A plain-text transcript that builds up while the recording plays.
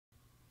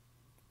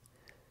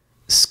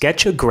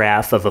Sketch a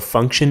graph of a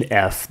function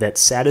f that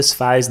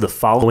satisfies the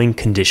following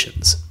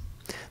conditions.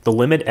 The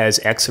limit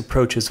as x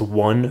approaches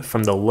 1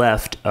 from the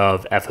left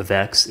of f of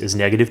x is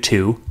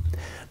 -2.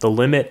 The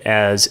limit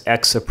as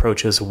x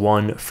approaches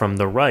 1 from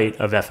the right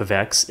of f of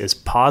x is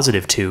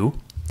 +2.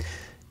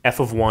 f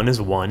of 1 is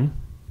 1.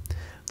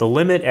 The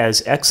limit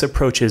as x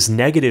approaches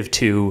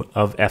 -2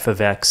 of f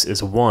of x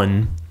is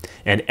 1,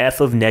 and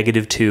f of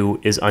 -2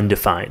 is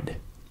undefined.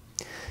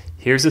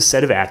 Here's a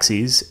set of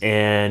axes,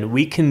 and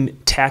we can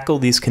tackle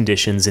these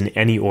conditions in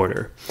any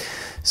order.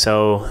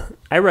 So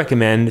I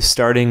recommend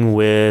starting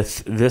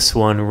with this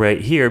one right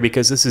here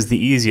because this is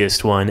the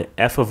easiest one.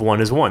 F of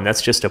 1 is 1.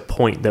 That's just a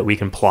point that we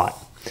can plot.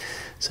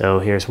 So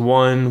here's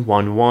 1,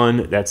 1,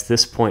 1. That's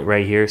this point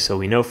right here, so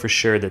we know for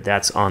sure that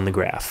that's on the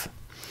graph.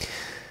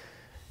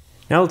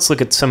 Now let's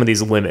look at some of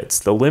these limits.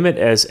 The limit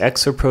as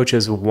x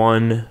approaches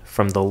 1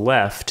 from the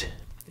left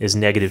is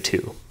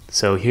 -2.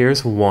 So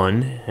here's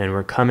 1, and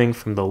we're coming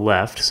from the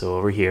left, so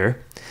over here,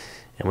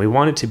 and we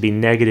want it to be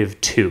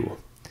 -2.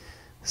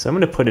 So I'm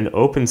going to put an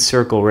open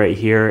circle right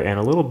here and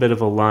a little bit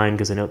of a line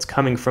because I know it's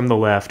coming from the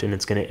left and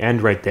it's going to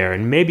end right there.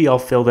 And maybe I'll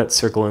fill that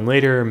circle in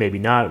later, maybe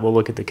not. We'll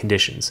look at the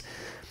conditions.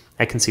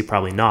 I can see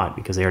probably not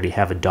because I already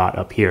have a dot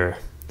up here.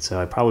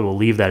 So I probably will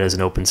leave that as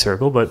an open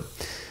circle, but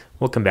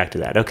we'll come back to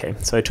that. Okay,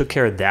 so I took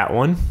care of that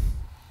one.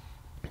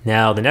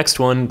 Now the next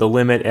one, the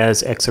limit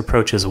as x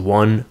approaches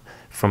 1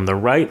 from the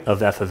right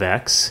of f of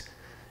x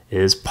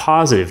is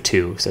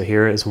 +2. So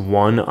here is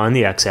 1 on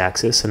the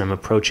x-axis, and I'm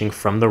approaching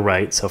from the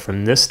right, so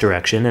from this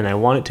direction, and I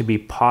want it to be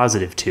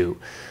 +2.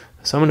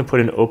 So I'm going to put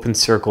an open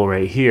circle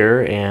right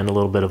here and a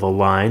little bit of a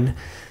line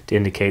to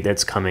indicate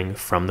that's coming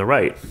from the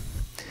right.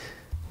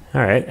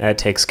 All right, that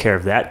takes care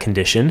of that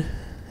condition.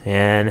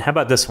 And how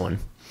about this one?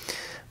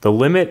 The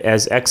limit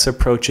as x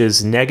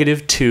approaches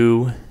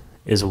 -2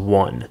 is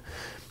 1.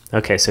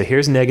 Okay, so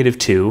here's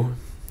 -2.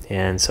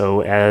 And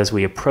so as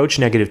we approach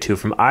 -2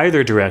 from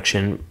either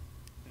direction,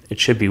 it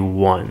should be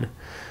 1.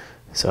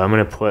 So I'm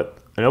going to put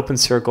an open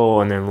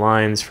circle and then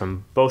lines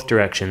from both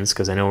directions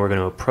because I know we're going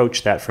to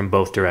approach that from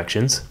both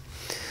directions.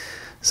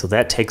 So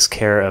that takes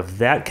care of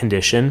that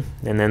condition.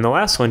 And then the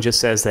last one just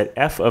says that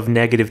f of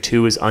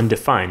 -2 is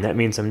undefined. That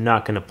means I'm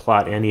not going to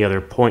plot any other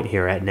point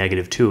here at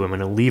 -2. I'm going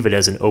to leave it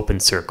as an open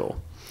circle.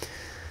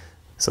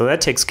 So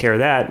that takes care of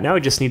that. Now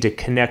we just need to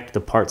connect the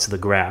parts of the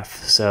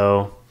graph.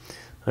 So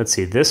let's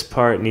see, this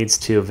part needs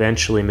to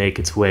eventually make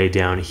its way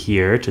down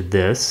here to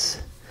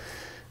this.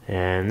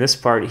 And this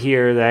part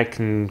here, that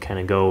can kind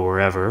of go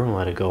wherever. I'll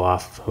let it go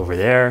off over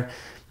there.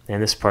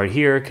 And this part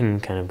here can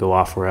kind of go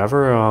off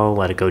wherever. I'll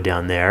let it go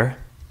down there.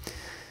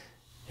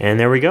 And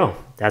there we go.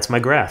 That's my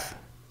graph.